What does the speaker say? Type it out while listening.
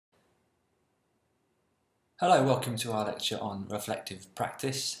Hello, welcome to our lecture on reflective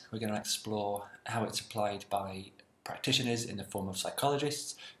practice. We're going to explore how it's applied by practitioners in the form of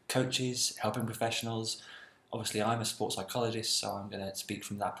psychologists, coaches, helping professionals. Obviously, I'm a sports psychologist, so I'm going to speak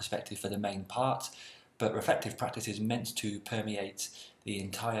from that perspective for the main part. But reflective practice is meant to permeate the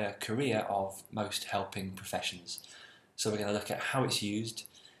entire career of most helping professions. So we're going to look at how it's used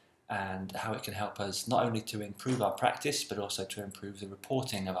and how it can help us not only to improve our practice, but also to improve the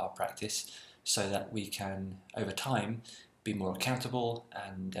reporting of our practice, so that we can, over time, be more accountable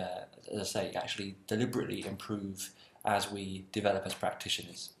and, as I say, actually deliberately improve as we develop as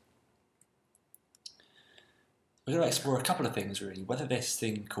practitioners. We're going to explore a couple of things really, whether this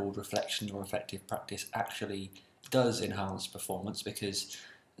thing called reflection or reflective practice actually does enhance performance, because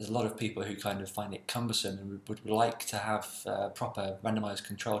there's a lot of people who kind of find it cumbersome and would like to have a proper randomised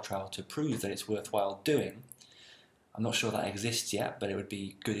control trial to prove that it's worthwhile doing. I'm not sure that exists yet, but it would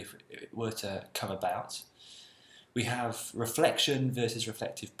be good if it were to come about. We have reflection versus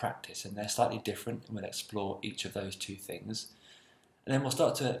reflective practice, and they're slightly different, and we'll explore each of those two things. And then we'll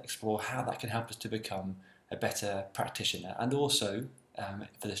start to explore how that can help us to become a better practitioner, and also,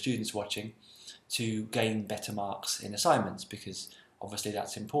 for the students watching, to gain better marks in assignments, because obviously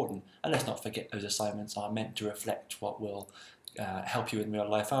that's important. And let's not forget those assignments are meant to reflect what will help you in real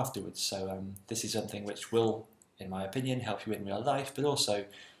life afterwards. So this is something which will, in my opinion, help you in real life, but also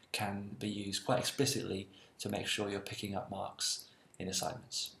can be used quite explicitly to make sure you're picking up marks in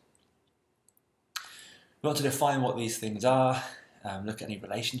assignments. We want to define what these things are, look at any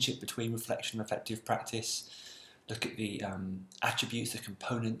relationship between reflection and reflective practice, look at the attributes, the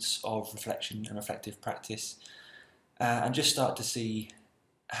components of reflection and reflective practice, and just start to see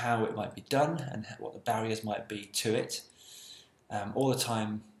how it might be done and what the barriers might be to it, all the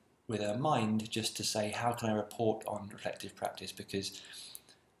time with a mind just to say, how can I report on reflective practice? Because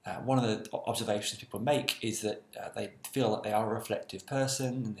one of the observations people make is that they feel like they are a reflective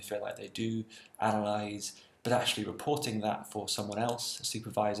person and they feel like they do analyse, but actually reporting that for someone else, a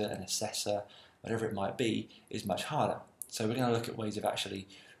supervisor, an assessor, whatever it might be, is much harder. So we're going to look at ways of actually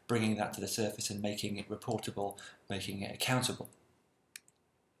bringing that to the surface and making it reportable, making it accountable.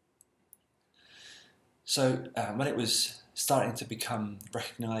 So when it was starting to become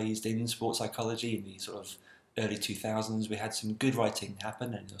recognised in sports psychology in the sort of early 2000s, we had some good writing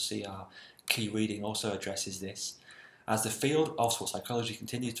happen, and you'll see our key reading also addresses this. As the field of sports psychology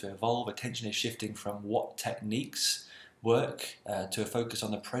continues to evolve, attention is shifting from what techniques work to a focus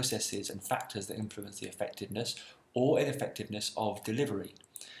on the processes and factors that influence the effectiveness or ineffectiveness of delivery.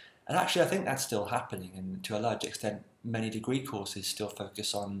 And actually I think that's still happening, and to a large extent many degree courses still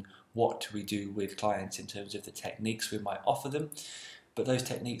focus on what we do with clients in terms of the techniques we might offer them, but those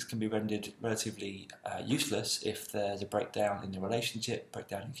techniques can be rendered relatively useless if there's a breakdown in the relationship,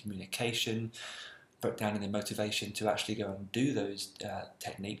 breakdown in communication, breakdown in the motivation to actually go and do those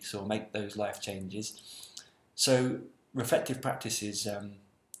techniques or make those life changes. So reflective practice is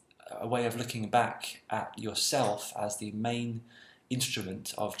a way of looking back at yourself as the main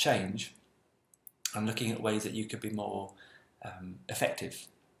instrument of change and looking at ways that you could be more effective.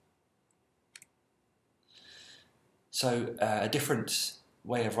 So a different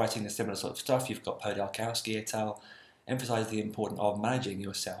way of writing the similar sort of stuff, you've got Podolkowski et al. Emphasise the importance of managing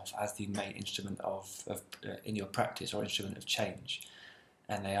yourself as the main instrument in your practice or instrument of change.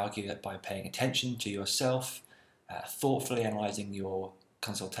 And they argue that by paying attention to yourself, thoughtfully analysing your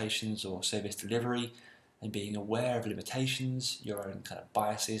consultations or service delivery, and being aware of limitations, your own kind of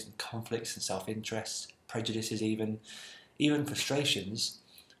biases and conflicts and self-interests, prejudices even frustrations,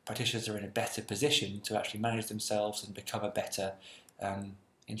 practitioners are in a better position to actually manage themselves and become a better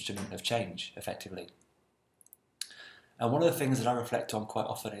instrument of change, effectively. And one of the things that I reflect on quite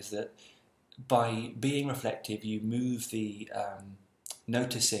often is that by being reflective, you move the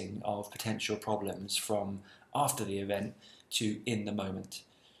noticing of potential problems from after the event to in the moment.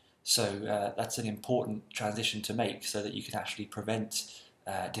 So that's an important transition to make so that you can actually prevent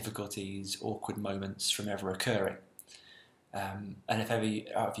difficulties, awkward moments from ever occurring. And if any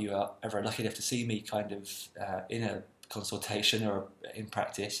of you are ever lucky enough to see me kind of in a consultation or in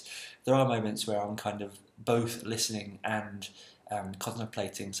practice, there are moments where I'm kind of both listening and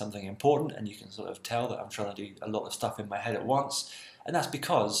contemplating something important, and you can sort of tell that I'm trying to do a lot of stuff in my head at once, and that's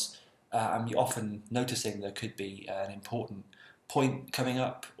because I'm often noticing there could be an important point coming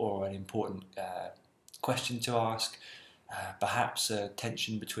up or an important question to ask, perhaps a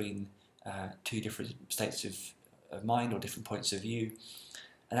tension between two different states of mind or different points of view,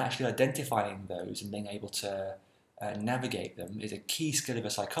 and actually identifying those and being able to navigate them is a key skill of a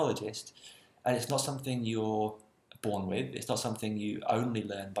psychologist, and it's not something you're born with. It's not something you only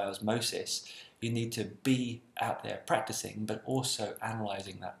learn by osmosis. You need to be out there practicing, but also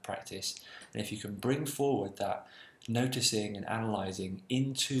analysing that practice. And if you can bring forward that noticing and analysing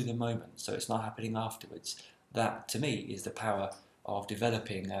into the moment, so it's not happening afterwards, that to me is the power of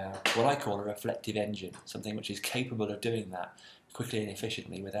developing what I call a reflective engine, something which is capable of doing that quickly and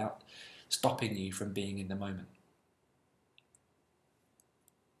efficiently without stopping you from being in the moment.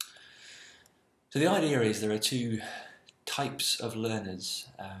 So the idea is there are two types of learners.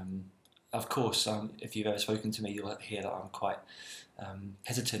 Of course, if you've ever spoken to me, you'll hear that I'm quite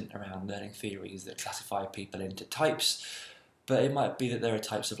hesitant around learning theories that classify people into types, but it might be that there are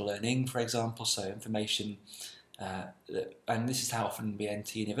types of learning, for example, so information, and this is how often we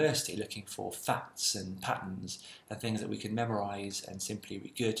enter university, looking for facts and patterns and things that we can memorise and simply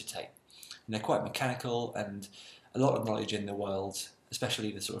regurgitate. And they're quite mechanical, and a lot of knowledge in the world,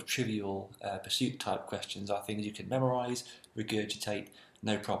 especially the sort of trivial pursuit type questions, are things you can memorise, regurgitate,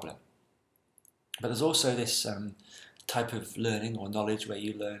 no problem. But there's also this type of learning or knowledge where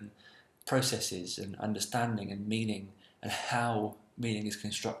you learn processes and understanding and meaning and how meaning is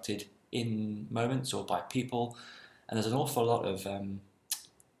constructed in moments or by people. And there's an awful lot of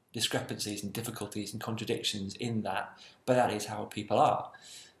discrepancies and difficulties and contradictions in that, but that is how people are.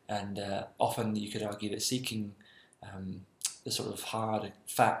 And often you could argue that seeking the sort of hard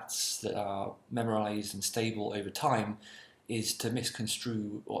facts that are memorised and stable over time is to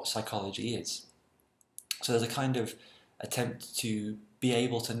misconstrue what psychology is. So there's a kind of attempt to be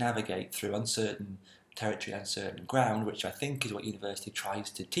able to navigate through uncertain territory, uncertain ground, which I think is what university tries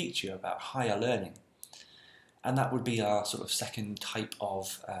to teach you about higher learning. And that would be our sort of second type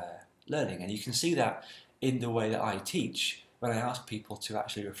of learning. And you can see that in the way that I teach, when I ask people to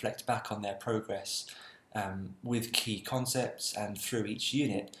actually reflect back on their progress with key concepts, and through each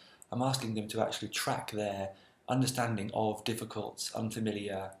unit, I'm asking them to actually track their understanding of difficult,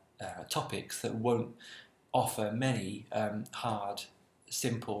 unfamiliar topics that won't offer many hard,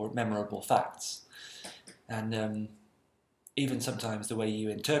 simple, memorable facts. And even sometimes the way you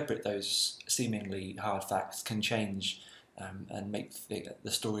interpret those seemingly hard facts can change and make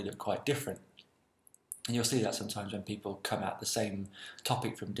the story look quite different. And you'll see that sometimes when people come at the same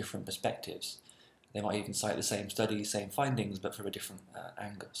topic from different perspectives. They might even cite the same studies, same findings, but from a different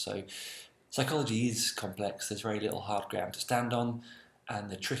angle. So psychology is complex. There's very little hard ground to stand on, and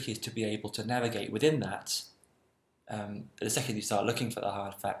the trick is to be able to navigate within that. The second you start looking for the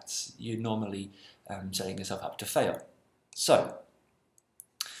hard facts, you're normally setting yourself up to fail. So,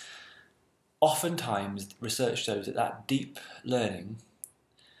 oftentimes research shows that deep learning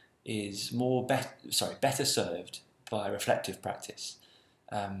is better served by reflective practice.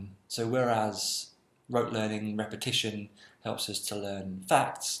 So whereas rote learning, repetition helps us to learn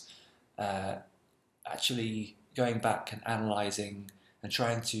facts, actually going back and analysing and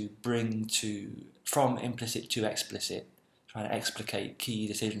trying to bring from implicit to explicit, trying to explicate key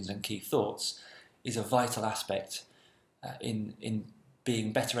decisions and key thoughts, is a vital aspect in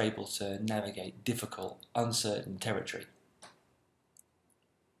being better able to navigate difficult, uncertain territory.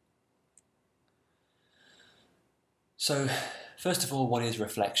 So, first of all, what is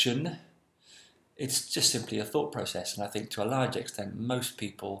reflection? It's just simply a thought process, and I think to a large extent most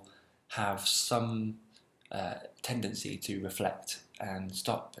people have some tendency to reflect and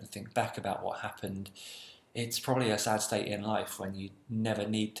stop and think back about what happened. It's probably a sad state in life when you never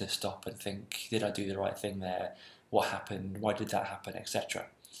need to stop and think, did I do the right thing there? What happened? Why did that happen? Etc.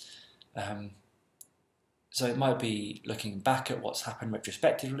 So it might be looking back at what's happened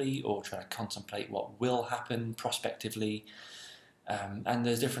retrospectively, or trying to contemplate what will happen prospectively. And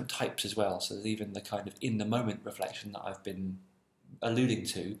there's different types as well. So there's even the kind of in-the-moment reflection that I've been alluding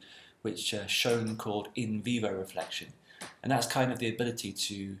to, which Schoen called in vivo reflection. And that's kind of the ability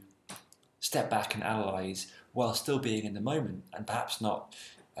to step back and analyse while still being in the moment, and perhaps not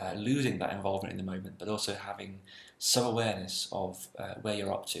losing that involvement in the moment, but also having some awareness of where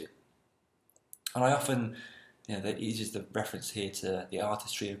you're up to. And I often, that uses the reference here to the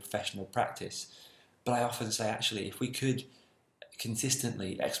artistry of professional practice, but I often say actually if we could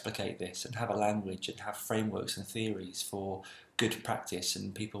consistently explicate this and have a language and have frameworks and theories for good practice,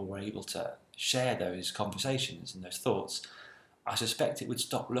 and people were able to share those conversations and those thoughts, I suspect it would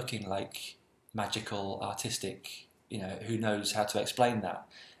stop looking like magical, artistic, who knows how to explain that,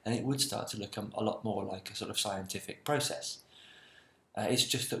 and it would start to look a lot more like a sort of scientific process. It's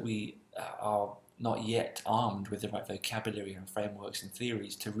just that we are not yet armed with the right vocabulary and frameworks and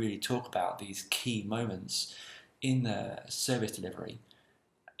theories to really talk about these key moments in the service delivery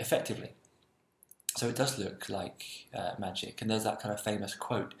effectively. So it does look like magic, and there's that kind of famous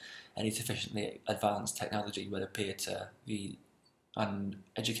quote, any sufficiently advanced technology will appear to the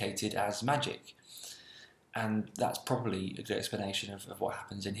uneducated as magic. And that's probably a good explanation of what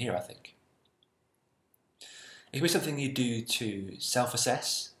happens in here, I think. It can be something you do to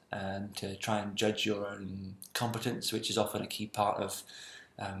self-assess and to try and judge your own competence, which is often a key part of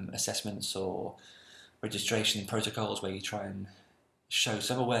assessments or registration protocols, where you try and show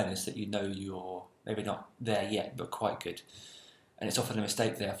some awareness that you know you're maybe not there yet, but quite good. And it's often a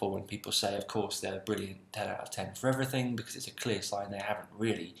mistake, therefore, when people say, of course, they're brilliant 10 out of 10 for everything, because it's a clear sign they haven't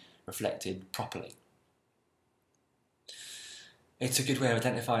really reflected properly. It's a good way of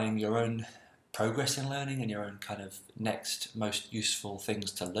identifying your own progress in learning and your own kind of next most useful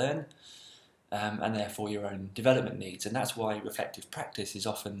things to learn, and therefore your own development needs. And that's why reflective practice is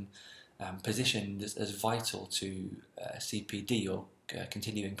often positioned as vital to CPD, or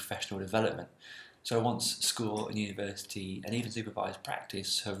continuing professional development. So once school and university and even supervised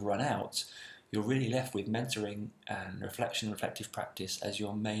practice have run out, you're really left with mentoring and reflective practice as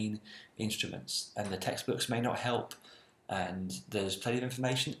your main instruments. And the textbooks may not help, and there's plenty of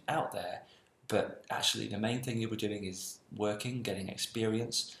information out there, but actually the main thing you'll be doing is working, getting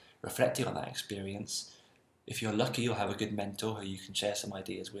experience, reflecting on that experience. If you're lucky, you'll have a good mentor who you can share some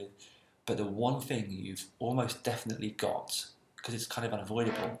ideas with. But the one thing you've almost definitely got, because it's kind of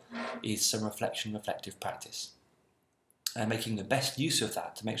unavoidable, is some reflective practice. And making the best use of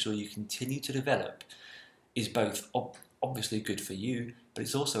that to make sure you continue to develop is both obviously good for you, but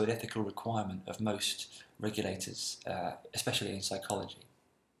it's also an ethical requirement of most regulators, especially in psychology.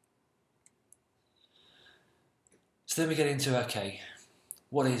 So then we get into, okay,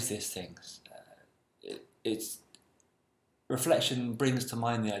 what is this thing? It's reflection brings to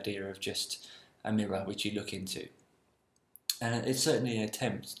mind the idea of just a mirror which you look into. And it's certainly an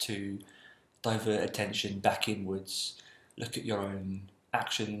attempt to divert attention back inwards, look at your own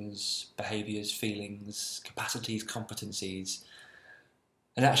actions, behaviours, feelings, capacities, competencies,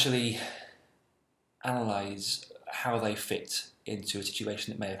 and actually analyse how they fit into a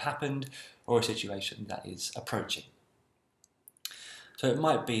situation that may have happened or a situation that is approaching. So it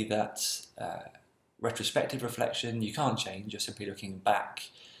might be that retrospective reflection you can't change, you're simply looking back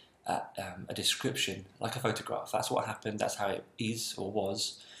at a description, like a photograph. That's what happened, that's how it is or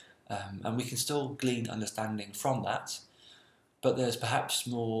was, and we can still glean understanding from that, but there's perhaps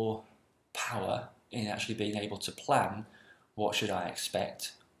more power in actually being able to plan. What should I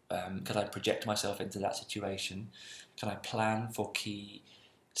expect? Could I project myself into that situation? Can I plan for key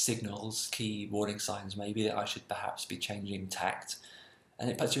signals, key warning signs maybe, that I should perhaps be changing tact? And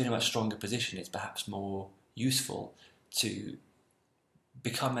it puts you in a much stronger position. It's perhaps more useful to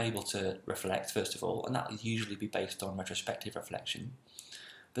become able to reflect, first of all, and that will usually be based on retrospective reflection.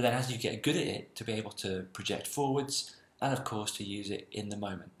 But then as you get good at it, to be able to project forwards, and of course to use it in the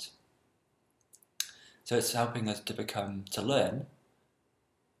moment. So it's helping us to learn,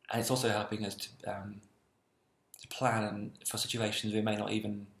 and it's also helping us to plan for situations we may not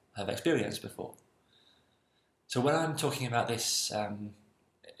even have experienced before. So when I'm talking about this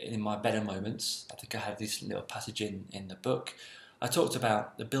in my better moments, I think I have this little passage in the book, I talked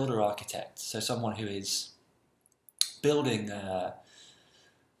about the builder architect, so someone who is building,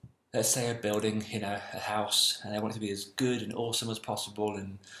 let's say a building, a house, and they want it to be as good and awesome as possible,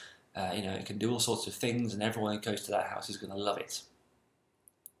 and it can do all sorts of things, and everyone who goes to that house is going to love it.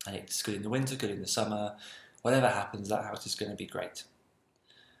 And it's good in the winter, good in the summer, whatever happens, that house is going to be great.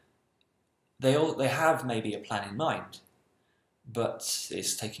 They have maybe a plan in mind, but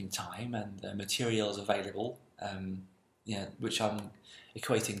it's taking time, and the materials available, which I'm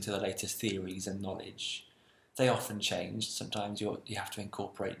equating to the latest theories and knowledge, they often change. Sometimes you have to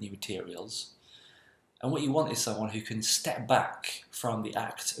incorporate new materials. And what you want is someone who can step back from the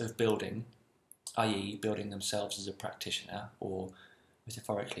act of building, i.e. building themselves as a practitioner, or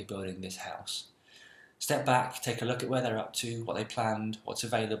metaphorically building this house. Step back, take a look at where they're up to, what they planned, what's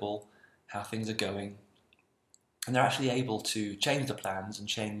available, how things are going, and they're actually able to change the plans and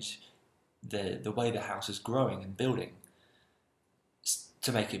change the way the house is growing and building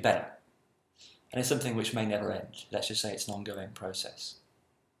to make it better. And it's something which may never end. Let's just say it's an ongoing process.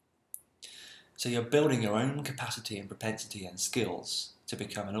 So you're building your own capacity and propensity and skills to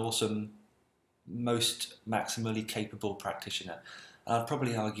become an awesome, most maximally capable practitioner. And I'd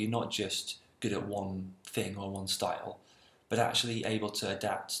probably argue not just good at one thing or one style, but actually able to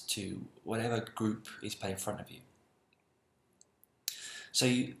adapt to whatever group is put in front of you. So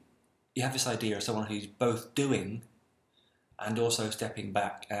you have this idea of someone who's both doing and also stepping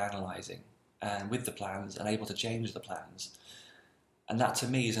back and analysing, and with the plans and able to change the plans. And that to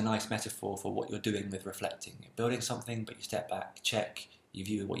me is a nice metaphor for what you're doing with reflecting. You're building something, but you step back, check, you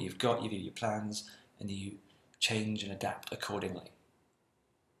view what you've got, you view your plans, and you change and adapt accordingly.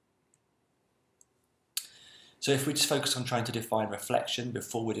 So if we just focus on trying to define reflection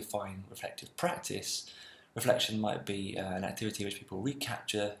before we define reflective practice, reflection might be an activity in which people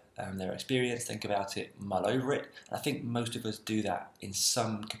recapture their experience, think about it, mull over it. And I think most of us do that in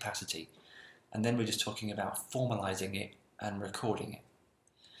some capacity. And then we're just talking about formalizing it and recording it.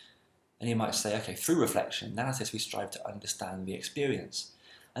 And you might say, okay, through reflection, analysis, we strive to understand the experience.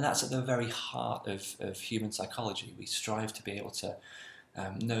 And that's at the very heart of human psychology. We strive to be able to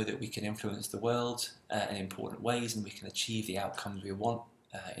know that we can influence the world in important ways, and we can achieve the outcomes we want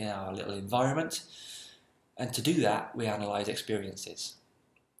in our little environment. And to do that, we analyse experiences.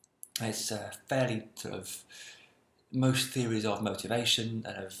 It's fairly sort of, most theories of motivation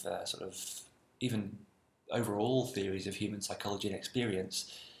and of sort of even overall theories of human psychology and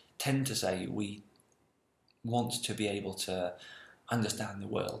experience tend to say we want to be able to understand the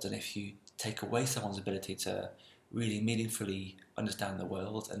world, and if you take away someone's ability to really meaningfully understand the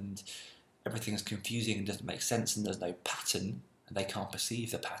world and everything's confusing and doesn't make sense and there's no pattern and they can't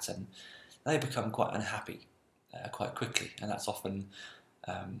perceive the pattern, they become quite unhappy quite quickly, and that's often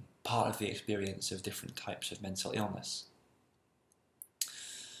part of the experience of different types of mental illness.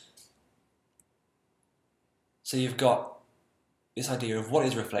 So you've got this idea of what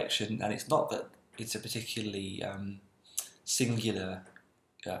is reflection, and it's not that it's a particularly singular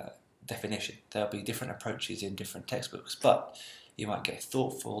definition. There'll be different approaches in different textbooks, but you might get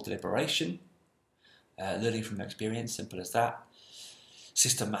thoughtful deliberation, learning from experience, simple as that,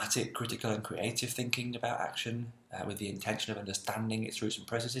 systematic, critical and creative thinking about action with the intention of understanding its roots and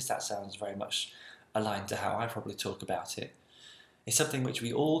processes. That sounds very much aligned to how I probably talk about it. It's something which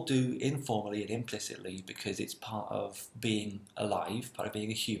we all do informally and implicitly because it's part of being alive, part of being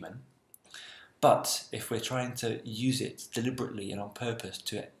a human. But if we're trying to use it deliberately and on purpose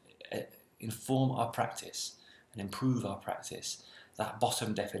to inform our practice and improve our practice, that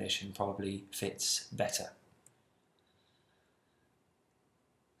bottom definition probably fits better.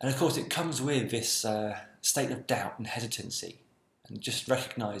 And of course it comes with this state of doubt and hesitancy, and just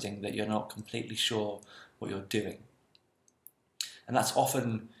recognising that you're not completely sure what you're doing. And that's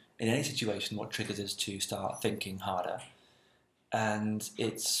often, in any situation, what triggers us to start thinking harder. And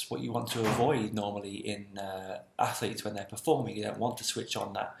it's what you want to avoid normally in athletes when they're performing. You don't want to switch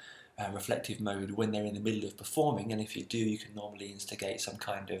on that reflective mode when they're in the middle of performing, and if you do, you can normally instigate some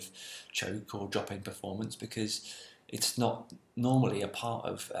kind of choke or drop in performance because it's not normally a part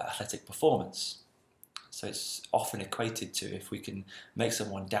of athletic performance. So it's often equated to, if we can make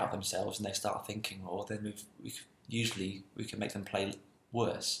someone doubt themselves and they start thinking more, then usually we can make them play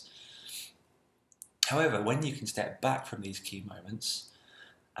worse. However, when you can step back from these key moments,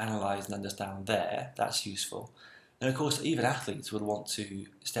 analyse and understand that's useful. And of course, even athletes would want to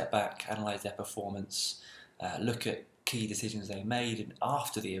step back, analyse their performance, look at key decisions they made and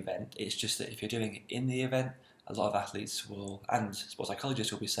after the event. It's just that if you're doing it in the event, a lot of athletes will, and sports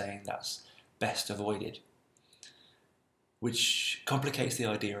psychologists will be saying that's best avoided, which complicates the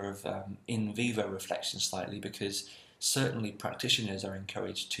idea of in vivo reflection slightly, because certainly practitioners are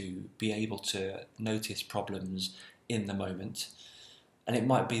encouraged to be able to notice problems in the moment, and it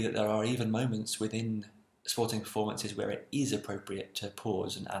might be that there are even moments within sporting performances where it is appropriate to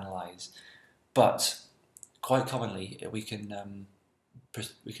pause and analyse, but quite commonly we can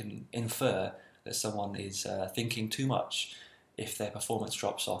infer that someone is thinking too much if their performance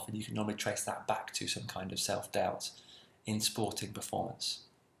drops off, and you can normally trace that back to some kind of self-doubt in sporting performance.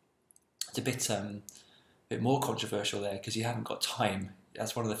 It's a bit more controversial there because you haven't got time.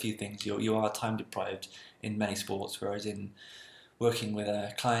 That's one of the few things. You are time deprived in many sports, whereas in working with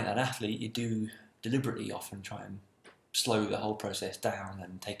a client and athlete, you do deliberately often try and slow the whole process down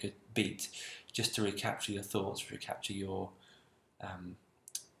and take a beat just to recapture your thoughts, recapture your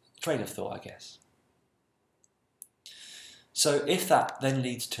train of thought, I guess. So if that then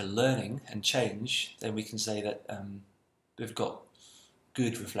leads to learning and change, then we can say that we've got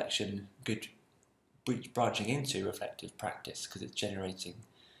good reflection, good branching into reflective practice because it's generating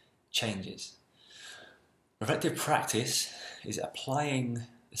changes. Reflective practice is applying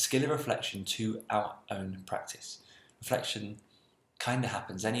the skill of reflection to our own practice. Reflection kind of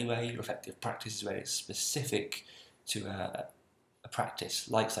happens anyway. Reflective practice is where it's specific to a practice,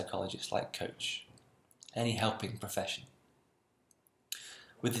 like psychologist, like coach, any helping profession,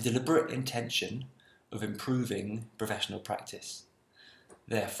 with the deliberate intention of improving professional practice.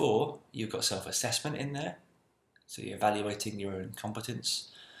 Therefore, you've got self-assessment in there, so you're evaluating your own competence.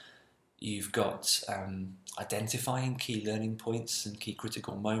 You've got identifying key learning points and key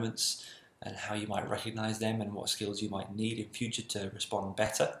critical moments and how you might recognise them and what skills you might need in future to respond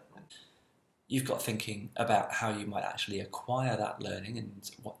better. You've got thinking about how you might actually acquire that learning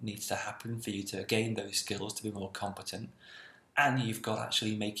and what needs to happen for you to gain those skills to be more competent. And you've got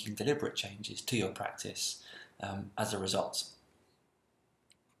actually making deliberate changes to your practice as a result.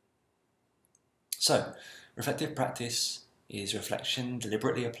 So, reflective practice is reflection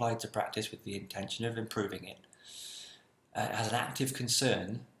deliberately applied to practice with the intention of improving it. It has an active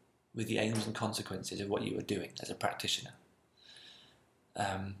concern with the aims and consequences of what you are doing as a practitioner,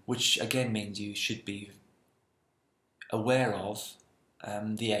 which again means you should be aware of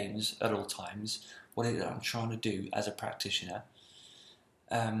the aims at all times, what it is I'm trying to do as a practitioner,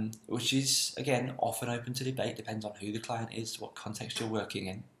 which is again often open to debate, depends on who the client is, what context you're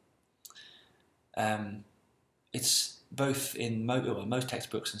working in. It's both in most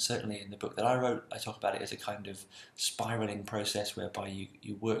textbooks and certainly in the book that I wrote, I talk about it as a kind of spiraling process whereby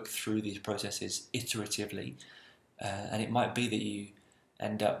you work through these processes iteratively, and it might be that you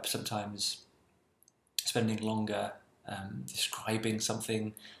end up sometimes spending longer describing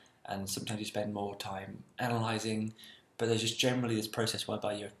something, and sometimes you spend more time analysing, but there's just generally this process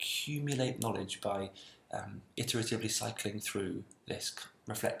whereby you accumulate knowledge by iteratively cycling through this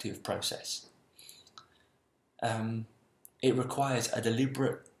reflective process. It requires a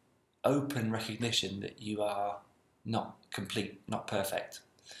deliberate, open recognition that you are not complete, not perfect.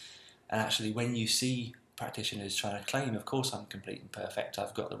 And actually, when you see practitioners trying to claim, of course I'm complete and perfect,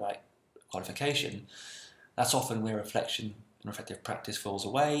 I've got the right qualification, that's often where reflection and reflective practice falls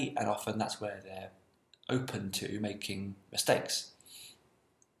away, and often that's where they're open to making mistakes.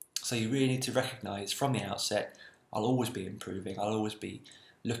 So you really need to recognise from the outset, I'll always be improving, I'll always be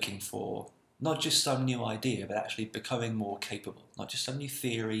looking for not just some new idea, but actually becoming more capable. Not just some new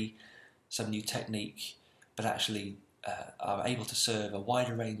theory, some new technique, but actually are able to serve a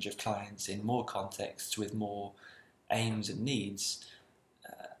wider range of clients in more contexts with more aims and needs.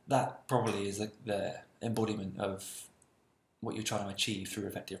 That probably is the embodiment of what you're trying to achieve through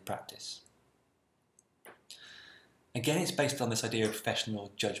reflective practice. Again, it's based on this idea of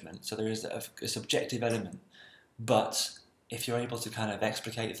professional judgment, so there is a subjective element, but if you're able to kind of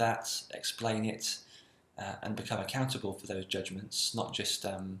explicate that, explain it, and become accountable for those judgments, not just,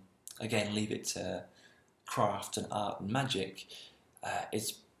 again, leave it to craft and art and magic,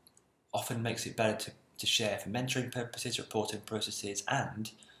 it often makes it better to share for mentoring purposes, reporting processes,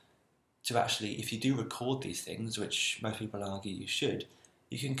 and to actually, if you do record these things, which most people argue you should,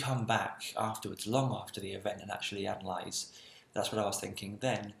 you can come back afterwards, long after the event, and actually analyse. That's what I was thinking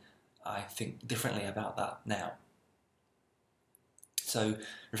then. I think differently about that now. So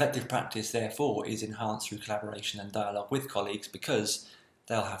reflective practice, therefore, is enhanced through collaboration and dialogue with colleagues because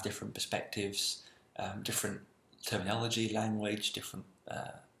they'll have different perspectives, different terminology, language, different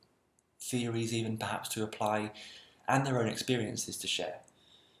theories even perhaps to apply, and their own experiences to share.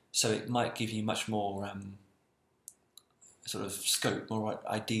 So it might give you much more sort of scope, more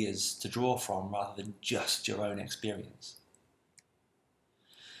ideas to draw from rather than just your own experience.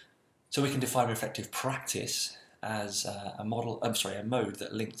 So we can define reflective practice as a mode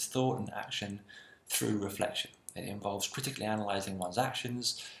that links thought and action through reflection. It involves critically analysing one's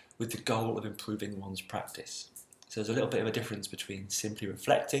actions with the goal of improving one's practice. So there's a little bit of a difference between simply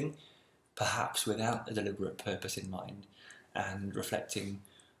reflecting, perhaps without a deliberate purpose in mind, and reflecting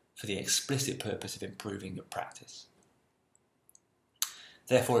for the explicit purpose of improving your practice.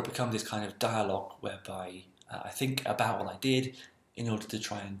 Therefore, it becomes this kind of dialogue whereby I think about what I did in order to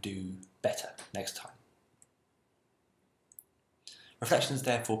try and do better next time. Reflection is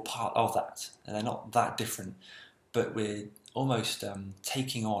therefore part of that, and they're not that different, but we're almost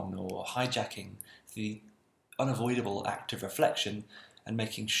taking on or hijacking the unavoidable act of reflection and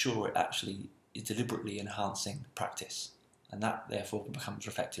making sure it actually is deliberately enhancing practice, and that therefore becomes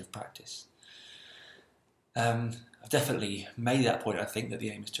reflective practice. I've definitely made that point, I think, that the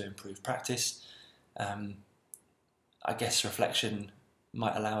aim is to improve practice. I guess reflection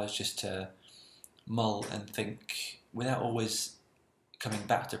might allow us just to mull and think without always coming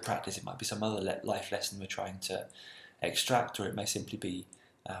back to practice. It might be some other life lesson we're trying to extract, or it may simply be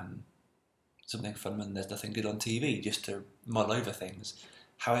something fun when there's nothing good on TV, just to mull over things.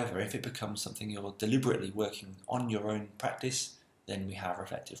 However, if it becomes something you're deliberately working on your own practice, then we have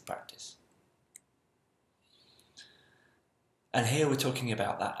reflective practice. And here we're talking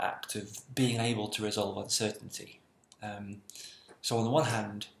about that act of being able to resolve uncertainty. So on the one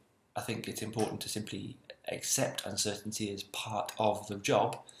hand, I think it's important to simply accept uncertainty as part of the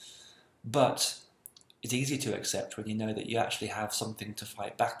job, but is easier to accept when you know that you actually have something to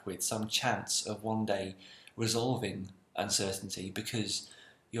fight back with, some chance of one day resolving uncertainty, because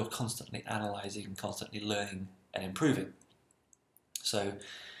you're constantly analysing, constantly learning and improving. So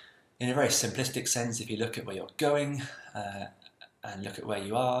in a very simplistic sense, if you look at where you're going and look at where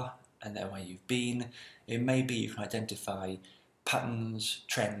you are and then where you've been, it may be you can identify patterns,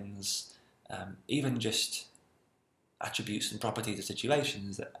 trends, even just attributes and properties of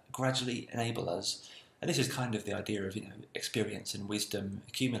situations that gradually enable us, and this is kind of the idea of experience and wisdom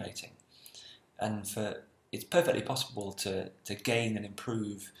accumulating, and it's perfectly possible to gain and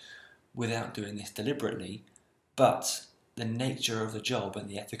improve without doing this deliberately, but the nature of the job and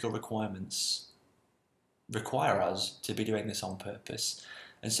the ethical requirements require us to be doing this on purpose,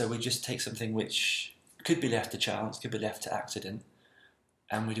 and so we just take something which could be left to chance, could be left to accident,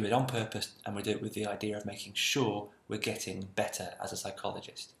 and we do it on purpose, and we do it with the idea of making sure we're getting better as a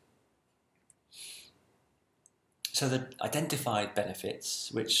psychologist. So the identified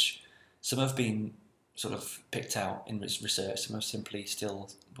benefits, which some have been sort of picked out in research, some are simply still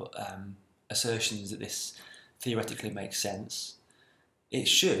assertions that this theoretically makes sense. It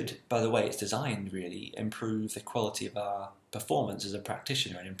should, by the way it's designed really, improve the quality of our performance as a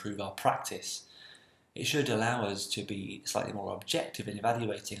practitioner and improve our practice. It should allow us to be slightly more objective in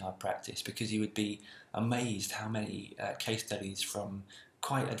evaluating our practice, because you would be amazed how many case studies from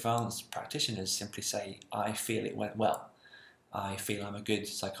quite advanced practitioners simply say, I feel it went well, I feel I'm a good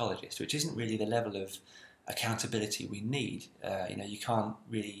psychologist, which isn't really the level of accountability we need. You can't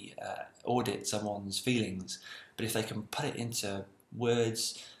really audit someone's feelings, but if they can put it into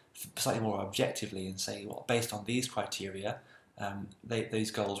words slightly more objectively and say, well, based on these criteria, these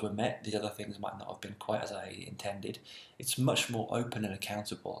goals were met, these other things might not have been quite as I intended, it's much more open and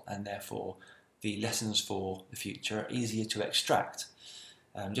accountable, and therefore the lessons for the future are easier to extract.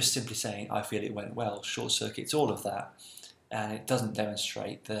 Just simply saying, I feel it went well, short circuits all of that, and it doesn't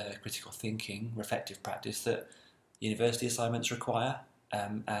demonstrate the critical thinking, reflective practice that university assignments require,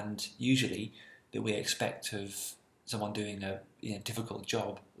 and usually that we expect of someone doing a difficult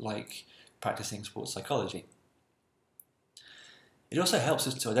job like practicing sports psychology. It also helps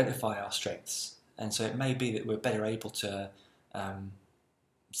us to identify our strengths, and so it may be that we're better able to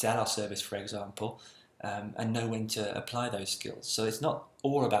sell our service, for example, and know when to apply those skills. So it's not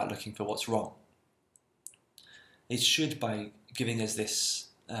all about looking for what's wrong. It should, by giving us this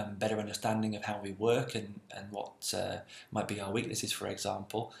better understanding of how we work and what might be our weaknesses, for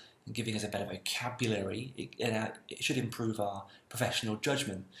example, and giving us a better vocabulary, it should improve our professional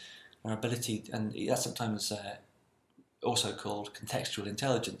judgment, our ability, and that's sometimes also called contextual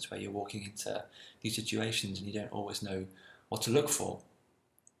intelligence, where you're walking into these situations and you don't always know what to look for.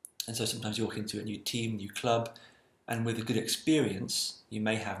 And so sometimes you walk into a new team, new club, and with a good experience, you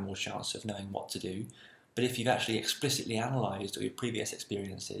may have more chance of knowing what to do. But if you've actually explicitly analysed all your previous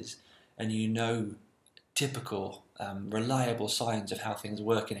experiences and you know typical, reliable signs of how things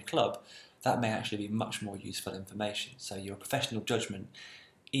work in a club, that may actually be much more useful information. So your professional judgment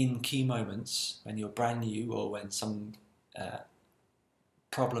in key moments, when you're brand new or when some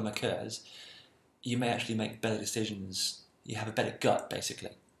problem occurs, you may actually make better decisions. You have a better gut,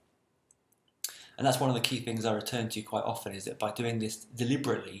 basically. And that's one of the key things I return to quite often, is that by doing this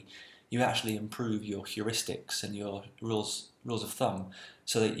deliberately, you actually improve your heuristics and your rules of thumb,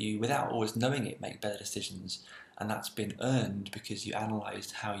 so that you, without always knowing it, make better decisions. And that's been earned because you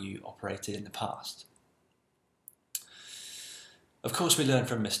analysed how you operated in the past. Of course, we learn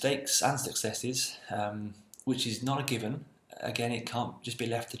from mistakes and successes, which is not a given. Again, it can't just be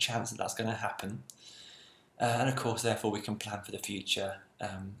left to chance that that's going to happen. And of course, therefore, we can plan for the future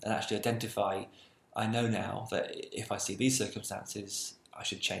and actually identify, I know now that if I see these circumstances, I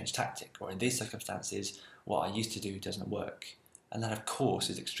should change tactic, or in these circumstances, what I used to do doesn't work. And that, of course,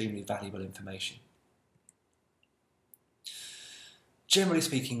 is extremely valuable information. Generally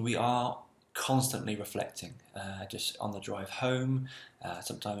speaking, we are constantly reflecting, just on the drive home,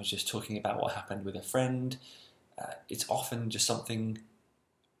 sometimes just talking about what happened with a friend. It's often just something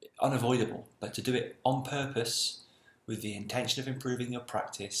unavoidable, but to do it on purpose with the intention of improving your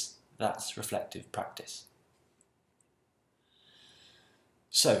practice, that's reflective practice.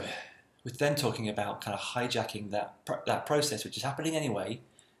 So we're then talking about kind of hijacking that process, which is happening anyway,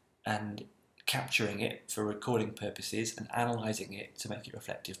 and capturing it for recording purposes and analysing it to make it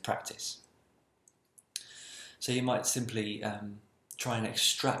reflective practice. So you might simply try and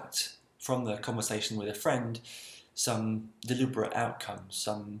extract from the conversation with a friend some deliberate outcome,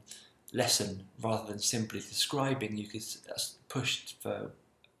 some lesson, rather than simply describing. You could push for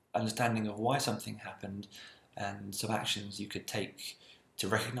understanding of why something happened and some actions you could take to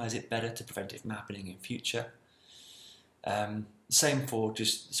recognise it better, to prevent it from happening in future. Same for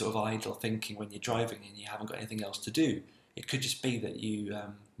just sort of idle thinking when you're driving and you haven't got anything else to do. It could just be that you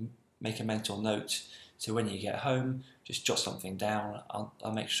make a mental note, so when you get home, just jot something down.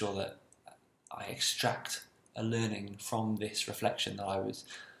 I'll make sure that I extract a learning from this reflection that I was,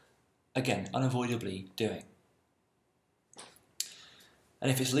 again, unavoidably doing.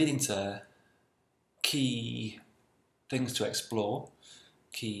 And if it's leading to key things to explore,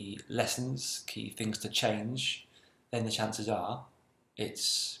 key lessons, key things to change, then the chances are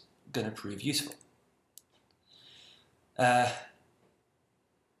it's going to prove useful. The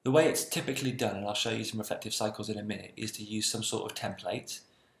way it's typically done, and I'll show you some reflective cycles in a minute, is to use some sort of template,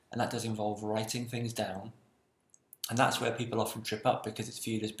 and that does involve writing things down, and that's where people often trip up because it's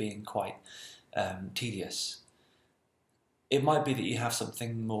viewed as being quite tedious. It might be that you have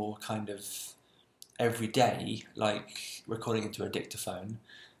something more kind of everyday, like recording into a dictaphone,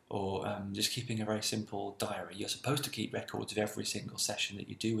 or just keeping a very simple diary. You're supposed to keep records of every single session that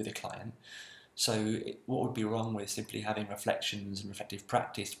you do with a client. So what would be wrong with simply having reflections and reflective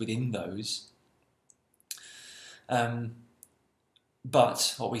practice within those?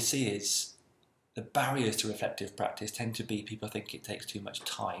 But what we see is the barriers to reflective practice tend to be people think it takes too much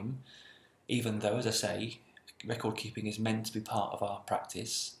time, even though, as I say, record keeping is meant to be part of our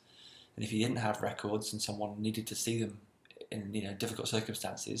practice. And if you didn't have records and someone needed to see them in difficult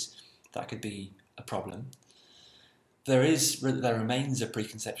circumstances, that could be a problem. There remains a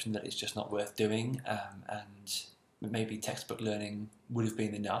preconception that it's just not worth doing, and maybe textbook learning would have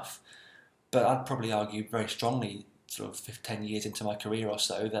been enough. But I'd probably argue very strongly, sort of 10 years into my career or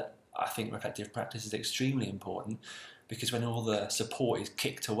so, that I think reflective practice is extremely important, because when all the support is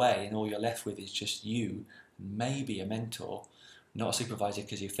kicked away and all you're left with is just you, maybe a mentor, not a supervisor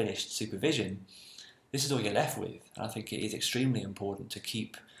because you finished supervision, this is all you're left with. And I think it is extremely important to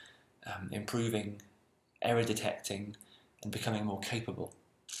keep improving, error detecting, and becoming more capable.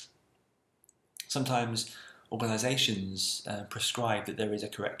 Sometimes organisations prescribe that there is a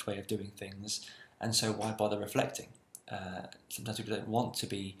correct way of doing things, and so why bother reflecting? Sometimes people don't want to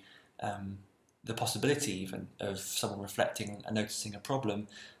be the possibility even of someone reflecting and noticing a problem.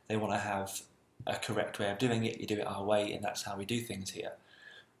 They want to have a correct way of doing it. You do it our way, and that's how we do things here,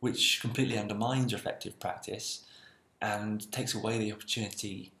 which completely undermines reflective practice and takes away the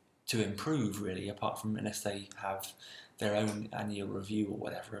opportunity to improve, really, apart from unless they have their own annual review or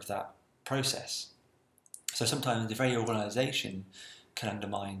whatever of that process. So sometimes the very organisation can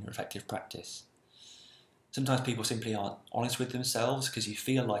undermine reflective practice. Sometimes people simply aren't honest with themselves, because you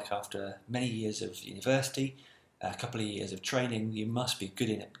feel like after many years of university, a couple of years of training, you must be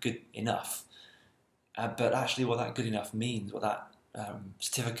good enough. But actually what that good enough means, what that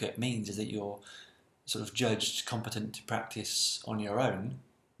certificate means, is that you're sort of judged competent to practice on your own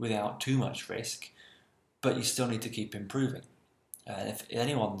without too much risk, but you still need to keep improving. And if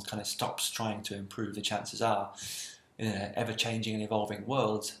anyone kind of stops trying to improve, the chances are, in an ever-changing and evolving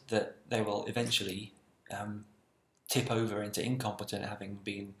world, that they will eventually tip over into incompetent, having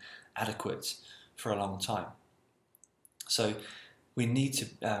been adequate for a long time. So we need to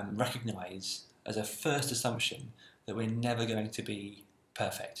recognise as a first assumption that we're never going to be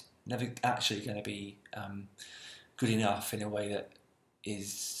perfect, never actually going to be good enough in a way that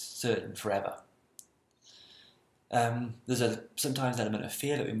is certain forever. There's sometimes an element of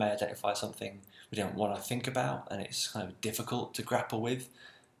fear that we may identify something we don't want to think about, and it's kind of difficult to grapple with.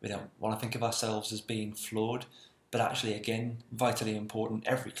 We don't want to think of ourselves as being flawed, but actually, again, vitally important.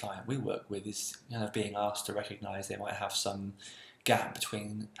 Every client we work with is kind of being asked to recognise they might have some gap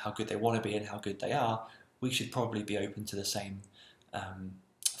between how good they want to be and how good they are. We should probably be open to the same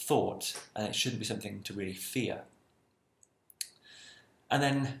thought, and it shouldn't be something to really fear. And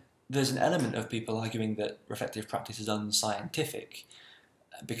then there's an element of people arguing that reflective practice is unscientific,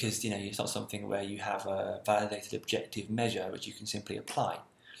 because it's not something where you have a validated objective measure which you can simply apply,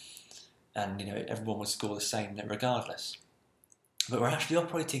 and everyone would score the same regardless. But we're actually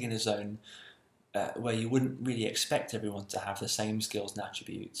operating in a zone where you wouldn't really expect everyone to have the same skills and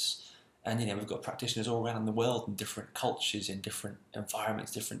attributes. And we've got practitioners all around the world in different cultures, in different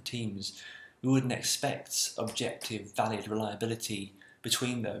environments, different teams. We wouldn't expect objective, valid reliability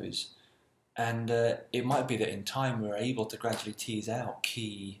between those. And it might be that in time we're able to gradually tease out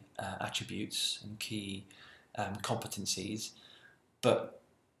key attributes and key competencies, but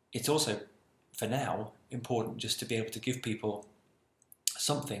it's also, for now, important just to be able to give people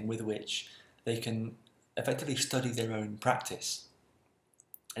something with which they can effectively study their own practice.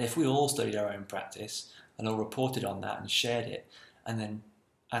 And if we all studied our own practice and all reported on that and shared it, and then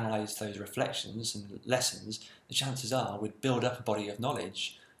analyse those reflections and lessons, the chances are we'd build up a body of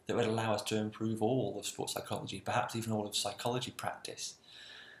knowledge that would allow us to improve all of sports psychology, perhaps even all of psychology practice.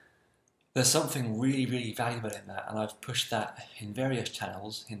 There's something really, really valuable in that, and I've pushed that in various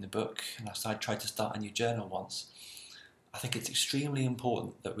channels in the book, and I've tried to start a new journal once. I think it's extremely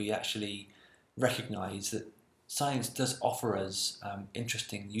important that we actually recognise that science does offer us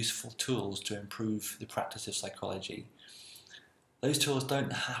interesting, useful tools to improve the practice of psychology. Those tools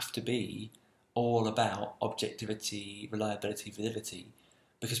don't have to be all about objectivity, reliability, validity,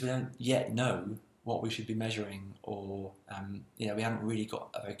 because we don't yet know what we should be measuring, or we haven't really got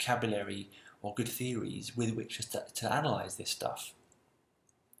a vocabulary or good theories with which to analyse this stuff.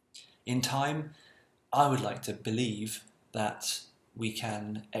 In time, I would like to believe that we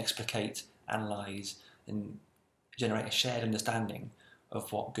can explicate, analyse, and generate a shared understanding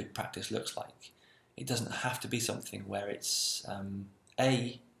of what good practice looks like. It doesn't have to be something where it's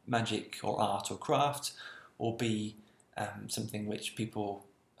A, magic or art or craft, or B, something which people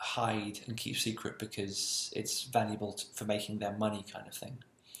hide and keep secret because it's valuable for making their money, kind of thing.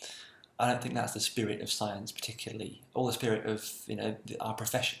 I don't think that's the spirit of science particularly, or the spirit of our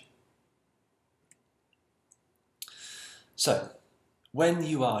profession. So, when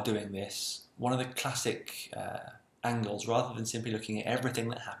you are doing this, one of the classic angles, rather than simply looking at everything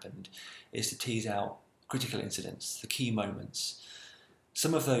that happened, is to tease out critical incidents, the key moments.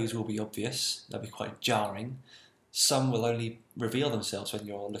 Some of those will be obvious, they'll be quite jarring. Some will only reveal themselves when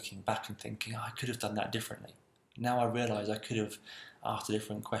you're looking back and thinking, I could have done that differently. Now I realise I could have asked a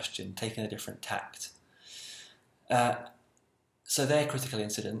different question, taken a different tact. So they're critical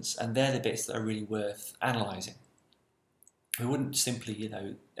incidents, and they're the bits that are really worth analysing. We wouldn't simply,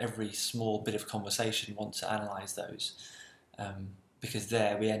 every small bit of conversation want to analyse those, because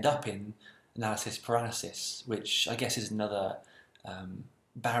there we end up in analysis paralysis, which I guess is another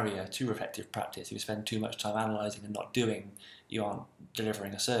barrier to reflective practice. If you spend too much time analysing and not doing, you aren't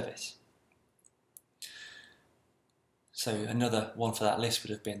delivering a service. So another one for that list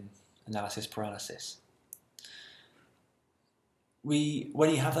would have been analysis paralysis. When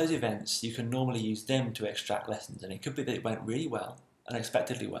you have those events, you can normally use them to extract lessons, and it could be that it went really well,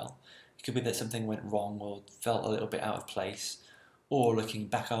 unexpectedly well. It could be that something went wrong or felt a little bit out of place, or looking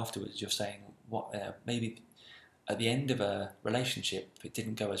back afterwards, you're saying, maybe at the end of a relationship, it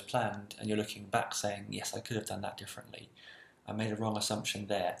didn't go as planned, and you're looking back saying, yes, I could have done that differently. I made a wrong assumption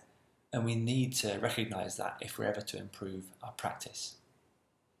there. And we need to recognise that if we're ever to improve our practice.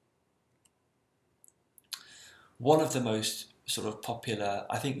 One of the most sort of popular,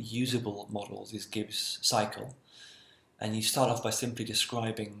 I think, usable models is Gibbs' cycle. And you start off by simply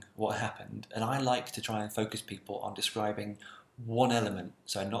describing what happened. And I like to try and focus people on describing one element,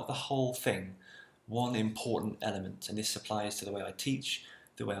 so not the whole thing, one important element. And this applies to the way I teach,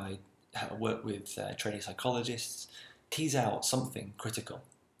 the way I work with training psychologists. Tease out something critical,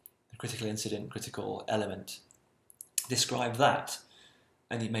 a critical incident, critical element. Describe that,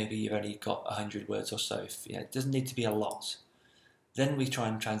 and maybe you've only got 100 words or so. It doesn't need to be a lot. Then we try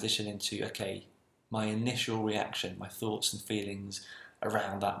and transition into, okay, my initial reaction, my thoughts and feelings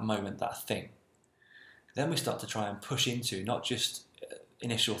around that moment, that thing. Then we start to try and push into not just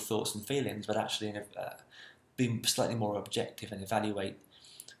initial thoughts and feelings, but actually being slightly more objective and evaluate,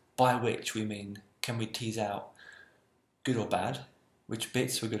 by which we mean, can we tease out good or bad, which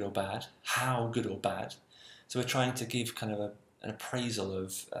bits were good or bad, how good or bad. So we're trying to give kind of an appraisal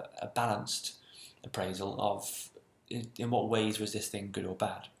of, a balanced appraisal of in what ways was this thing good or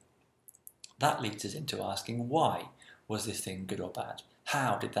bad. That leads us into asking, why was this thing good or bad?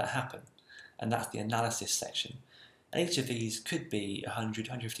 How did that happen? And that's the analysis section. And each of these could be 100,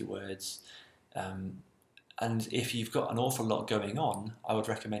 150 words. And if you've got an awful lot going on, I would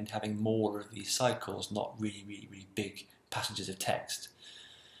recommend having more of these cycles, not really, really, really big passages of text.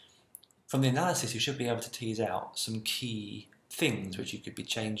 From the analysis, you should be able to tease out some key things which you could be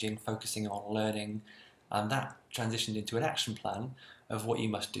changing, focusing on, learning, and that transitioned into an action plan of what you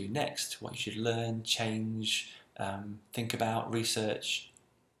must do next, what you should learn, change, think about, research,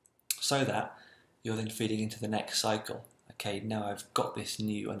 so that you're then feeding into the next cycle. Okay, now I've got this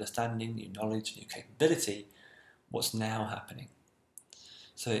new understanding, new knowledge, new capability. What's now happening?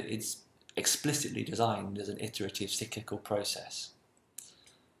 So it's explicitly designed as an iterative cyclical process.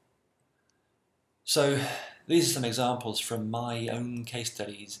 So these are some examples from my own case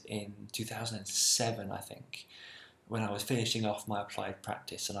studies in 2007, I think, when I was finishing off my applied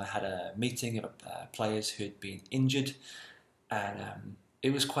practice, and I had a meeting of players who had been injured, and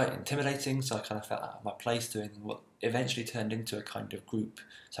it was quite intimidating, so I kind of felt out of my place doing what eventually turned into a kind of group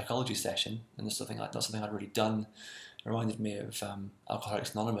psychology session, and not something I'd really done It reminded me of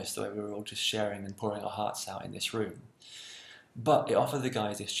Alcoholics Anonymous, the way we were all just sharing and pouring our hearts out in this room. But it offered the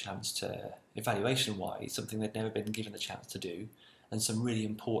guys this chance to, evaluation-wise, something they'd never been given the chance to do, and some really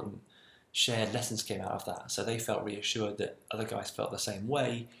important shared lessons came out of that. So they felt reassured that other guys felt the same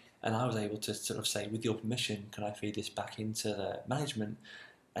way, and I was able to sort of say, with your permission, can I feed this back into the management?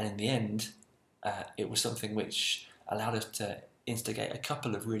 And in the end, it was something which allowed us to instigate a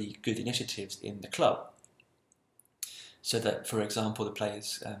couple of really good initiatives in the club. So that, for example, the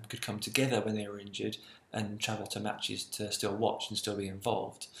players could come together when they were injured and travel to matches to still watch and still be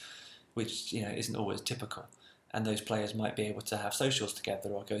involved, which isn't always typical. And those players might be able to have socials together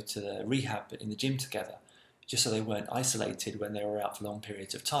or go to the rehab in the gym together, just so they weren't isolated when they were out for long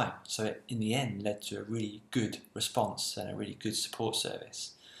periods of time. So it, in the end, led to a really good response and a really good support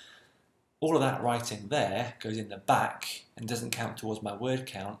service. All of that writing there goes in the back and doesn't count towards my word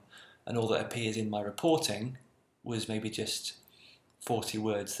count, and all that appears in my reporting was maybe just 40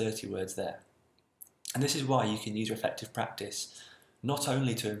 words, 30 words there. And this is why you can use reflective practice not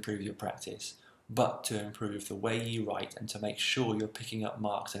only to improve your practice, but to improve the way you write and to make sure you're picking up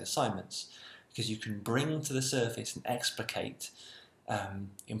marks and assignments, because you can bring to the surface and explicate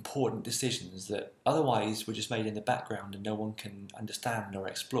important decisions that otherwise were just made in the background and no one can understand or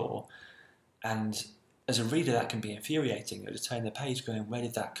explore. And as a reader, that can be infuriating. You'll just turn the page going, where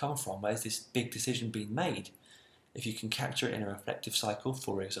did that come from? Where's this big decision being made? If you can capture it in a reflective cycle,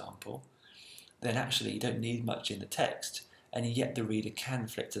 for example, then actually you don't need much in the text, and yet the reader can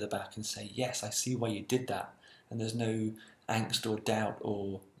flip to the back and say, yes, I see why you did that, and there's no angst or doubt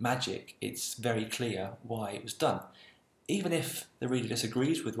or magic. It's very clear why it was done. Even if the reader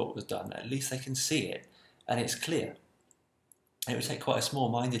disagrees with what was done, at least they can see it, and it's clear. It would take quite a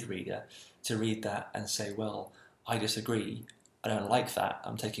small-minded reader to read that and say, well, I disagree, I don't like that,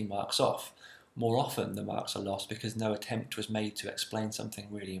 I'm taking marks off. More often the marks are lost because no attempt was made to explain something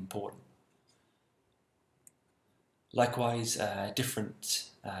really important. Likewise,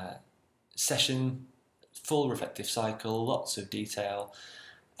 different session, full reflective cycle, lots of detail,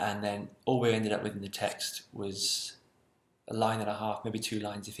 and then all we ended up with in the text was a line and a half, maybe 2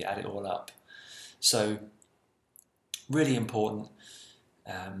 lines if you add it all up. So really important,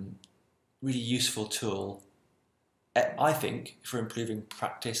 really useful tool, I think, for improving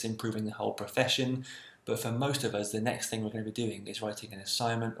practice, improving the whole profession. But for most of us, the next thing we're going to be doing is writing an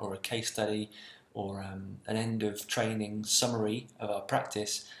assignment or a case study or an end of training summary of our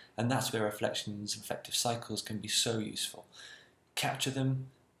practice, and that's where reflections and reflective cycles can be so useful. Capture them,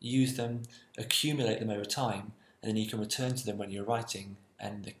 use them, accumulate them over time, and then you can return to them when you're writing,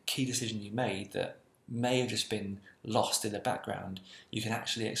 and the key decision you made that may have just been lost in the background, you can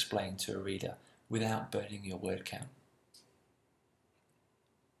actually explain to a reader without burning your word count.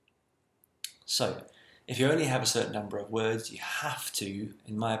 So, if you only have a certain number of words, you have to,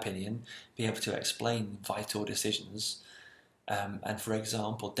 in my opinion, be able to explain vital decisions and, for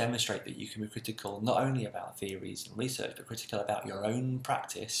example, demonstrate that you can be critical not only about theories and research, but critical about your own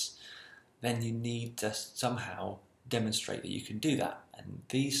practice. Then you need to somehow demonstrate that you can do that. And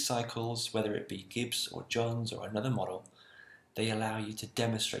these cycles, whether it be Gibbs or Johns or another model, they allow you to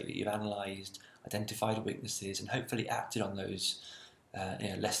demonstrate that you've analysed, identified weaknesses, and hopefully acted on those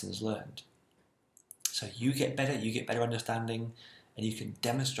lessons learned. So you get better understanding, and you can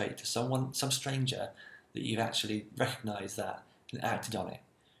demonstrate to someone, some stranger, that you've actually recognised that and acted on it,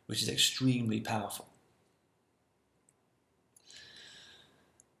 which is extremely powerful.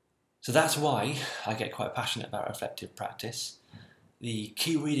 So that's why I get quite passionate about reflective practice. The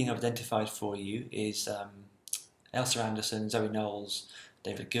key reading I've identified for you is Elsa Anderson, Zoe Knowles,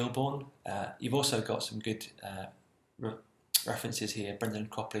 David Gilbourne. You've also got some good references here. Brendan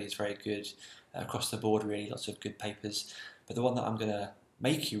Cropley is very good across the board, really, lots of good papers. But the one that I'm going to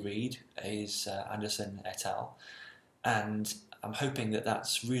make you read is Anderson et al. And I'm hoping that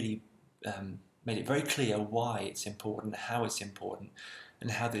that's really made it very clear why it's important, how it's important,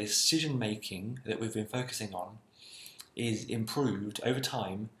 and how the decision making that we've been focusing on is improved over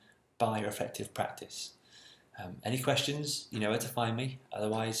time by reflective practice. Any questions, you know where to find me.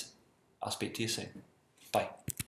 Otherwise, I'll speak to you soon. Bye.